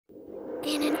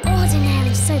in an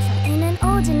ordinary sofa in an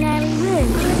ordinary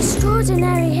room are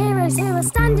extraordinary heroes who are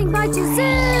standing by to zoom to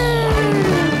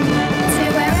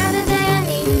wherever they are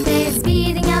needed. They are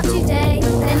speeding out today. The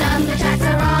Numberjacks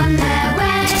are on their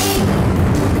way.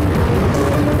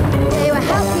 They will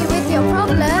help you with your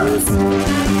problems.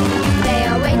 They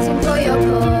are waiting for your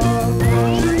call.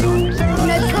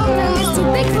 No problem is too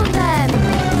big for them.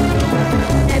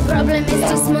 No problem is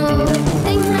too small.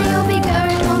 Things may all be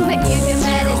going wrong, but you can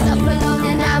bet it's not for long. The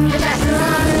Numberjacks are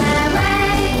on their way.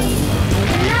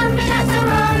 The Numberjacks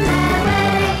are on their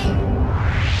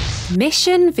way.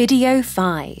 Mission Video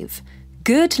 5.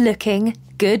 Good looking,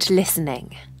 good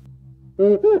listening.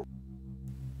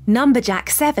 Numberjack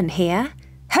 7 here.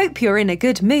 Hope you're in a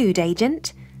good mood,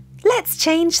 Agent. Let's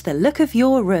change the look of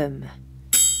your room.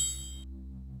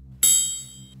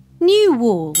 New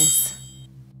walls.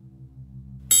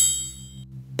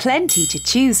 Plenty to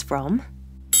choose from.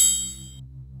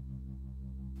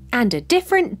 And a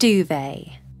different duvet.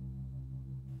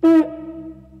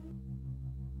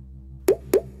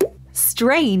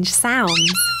 Strange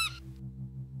sounds.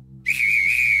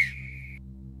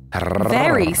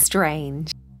 Very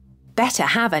strange. Better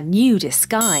have a new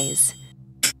disguise.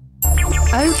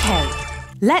 OK,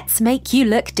 let's make you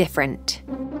look different.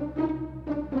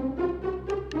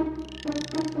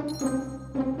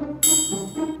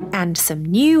 And some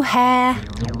new hair.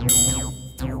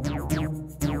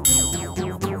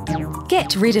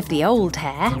 Get rid of the old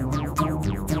hair.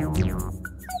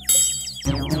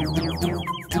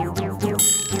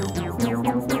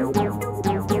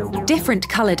 Different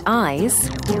coloured eyes.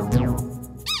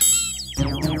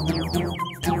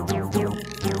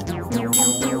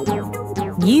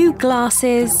 New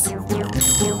glasses.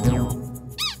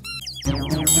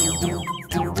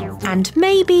 And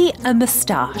maybe a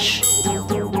moustache.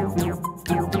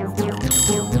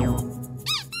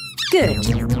 Good.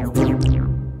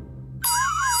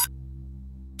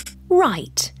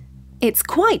 Right. It's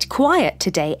quite quiet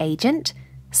today, Agent,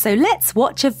 so let's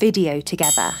watch a video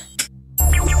together.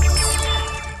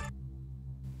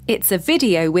 It's a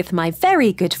video with my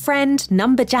very good friend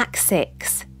Numberjack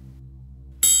 6.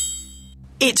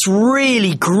 It's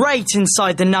really great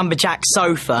inside the Numberjack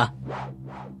sofa.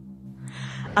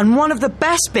 And one of the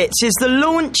best bits is the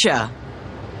launcher.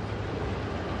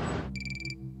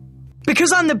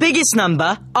 Because I'm the biggest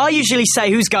number, I usually say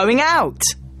who's going out.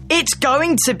 It's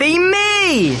going to be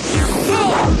me!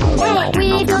 Hey,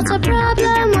 we got a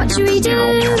problem, what should we do?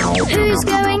 Who's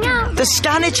going out? The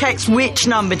scanner checks which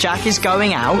Numberjack is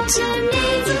going out.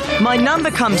 My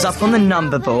number comes up on the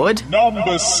number board.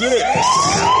 Number 6.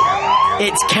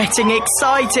 It's getting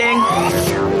exciting.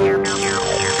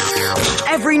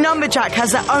 Every Numberjack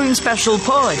has their own special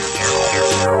pod.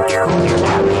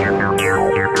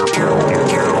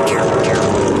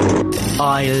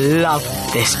 I love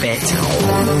this bit.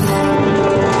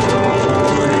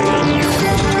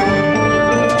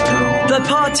 The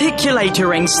particulator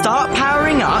rings start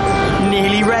powering up.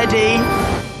 Nearly ready.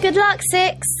 Good luck,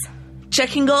 6.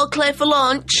 Checking all clear for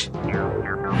launch.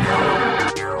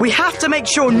 We have to make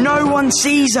sure no one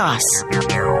sees us.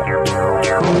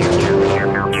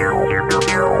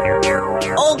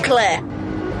 All clear.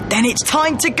 Then it's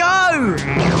time to go.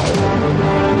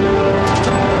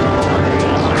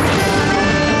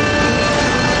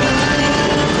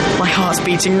 My heart's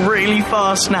beating really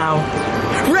fast now.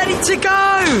 Ready to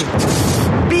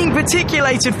go! Being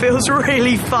particulated feels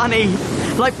really funny.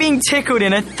 Like being tickled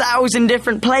in 1,000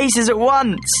 different places at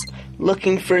once.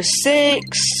 Looking for a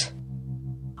 6.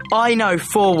 I know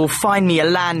 4 will find me a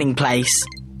landing place.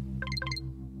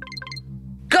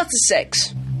 Got a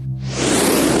 6.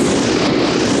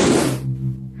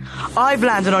 I've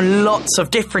landed on lots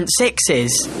of different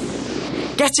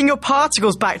 6s. Getting your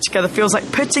particles back together feels like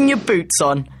putting your boots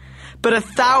on, but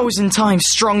 1,000 times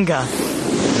stronger.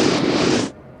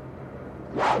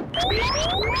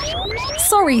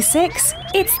 Sorry, 6.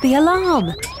 It's the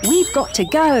alarm. We've got to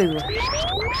go.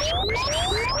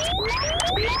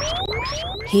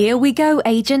 Here we go,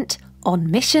 Agent, on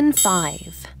Mission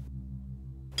 5.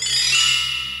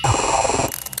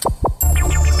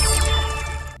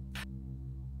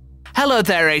 Hello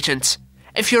there, Agent.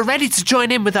 If you're ready to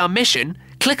join in with our mission,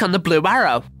 click on the blue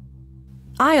arrow.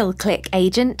 I'll click,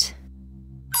 Agent.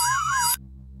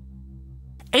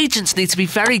 Agents need to be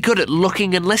very good at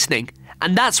looking and listening,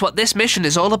 and that's what this mission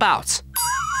is all about.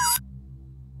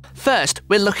 First,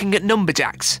 we're looking at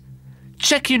Numberjacks.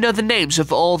 Check you know the names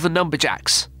of all the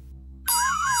Numberjacks.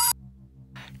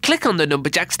 Click on the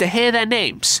Numberjacks to hear their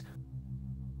names.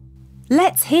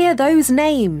 Let's hear those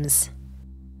names.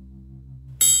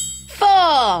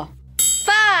 4,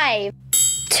 5,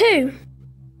 2,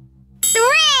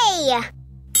 3,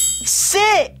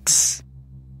 6!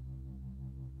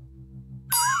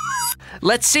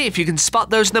 Let's see if you can spot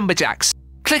those Numberjacks.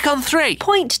 Click on 3.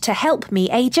 Point to help me,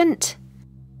 Agent.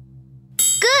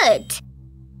 Good.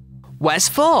 Where's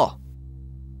 4?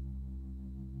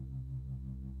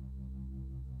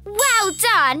 Well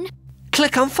done.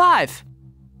 Click on 5.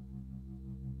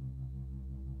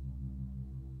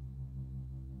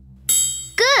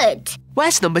 Good.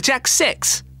 Where's Numberjack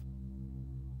 6?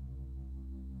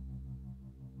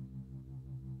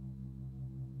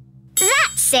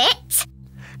 That's it.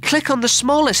 Click on the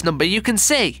smallest number you can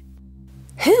see.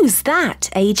 Who's that,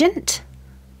 Agent?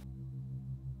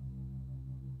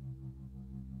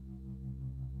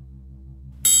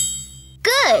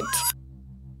 Good.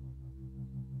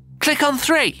 Click on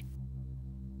 3.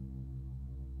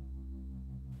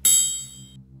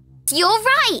 You're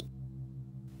right.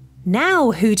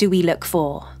 Now who do we look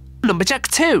for? Numberjack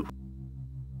 2.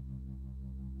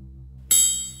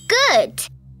 Good.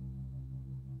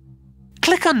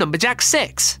 Click on Numberjack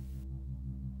 6.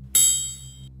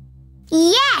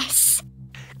 Yes.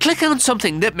 Click on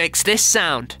something that makes this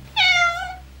sound.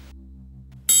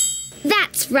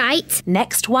 That's right.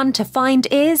 Next one to find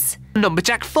is...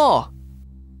 Numberjack 4.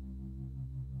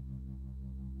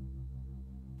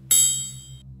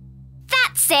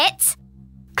 That's it.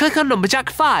 Click on Numberjack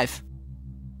 5.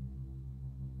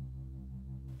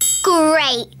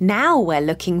 Great. Now we're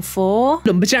looking for...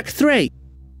 Numberjack 3.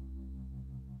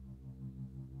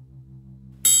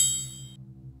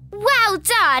 Well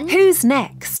done. Who's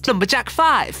next? Numberjack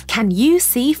 5. Can you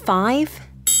see 5?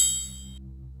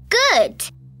 Good.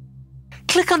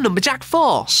 Click on Numberjack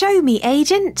 4. Show me,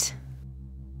 Agent.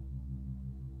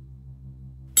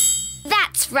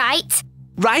 That's right.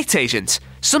 Right, Agent.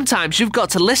 Sometimes you've got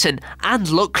to listen and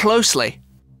look closely.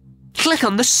 Click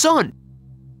on the sun.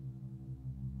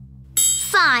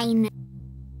 Fine.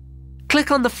 Click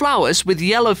on the flowers with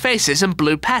yellow faces and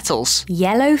blue petals.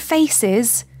 Yellow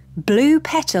faces, blue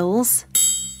petals.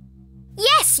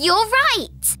 Yes, you're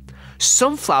right.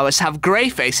 Some flowers have grey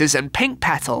faces and pink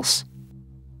petals.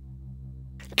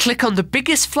 Click on the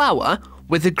biggest flower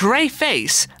with a grey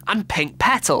face and pink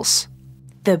petals.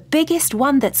 The biggest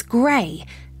one that's grey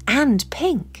and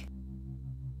pink.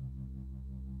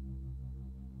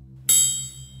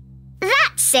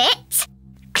 That's it.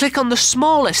 Click on the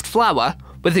smallest flower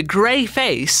with a grey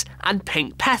face and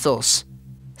pink petals.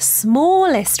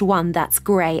 Smallest one that's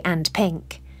grey and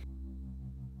pink.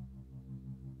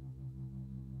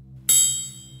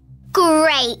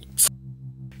 Great.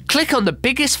 Click on the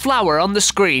biggest flower on the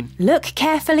screen. Look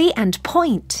carefully and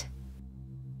point.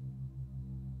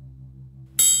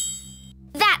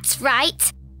 That's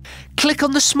right. Click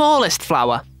on the smallest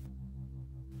flower.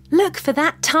 Look for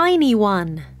that tiny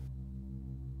one.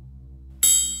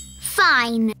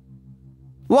 Fine.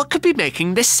 What could be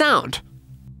making this sound?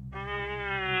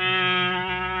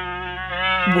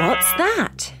 What's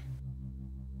that?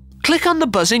 Click on the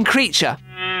buzzing creature.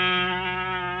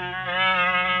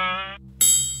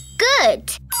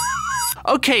 Good.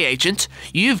 OK, Agent,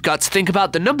 you've got to think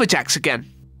about the Numberjacks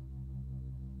again.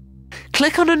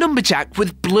 Click on a Numberjack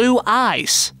with blue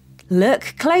eyes.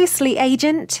 Look closely,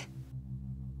 Agent.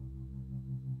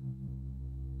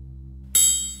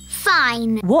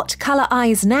 Fine. What colour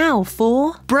eyes now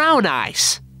for? Brown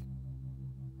eyes.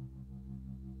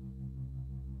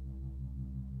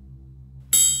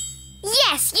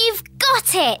 Yes, you've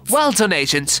got it. Well done,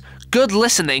 Agent. Good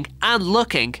listening and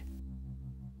looking.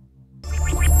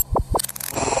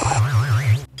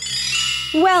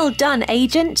 Well done,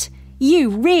 Agent. You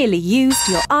really used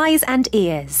your eyes and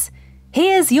ears.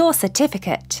 Here's your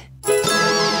certificate.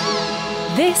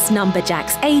 This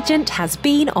Numberjacks agent has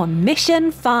been on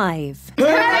Mission 5.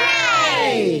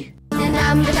 Hooray! The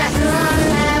Numberjacks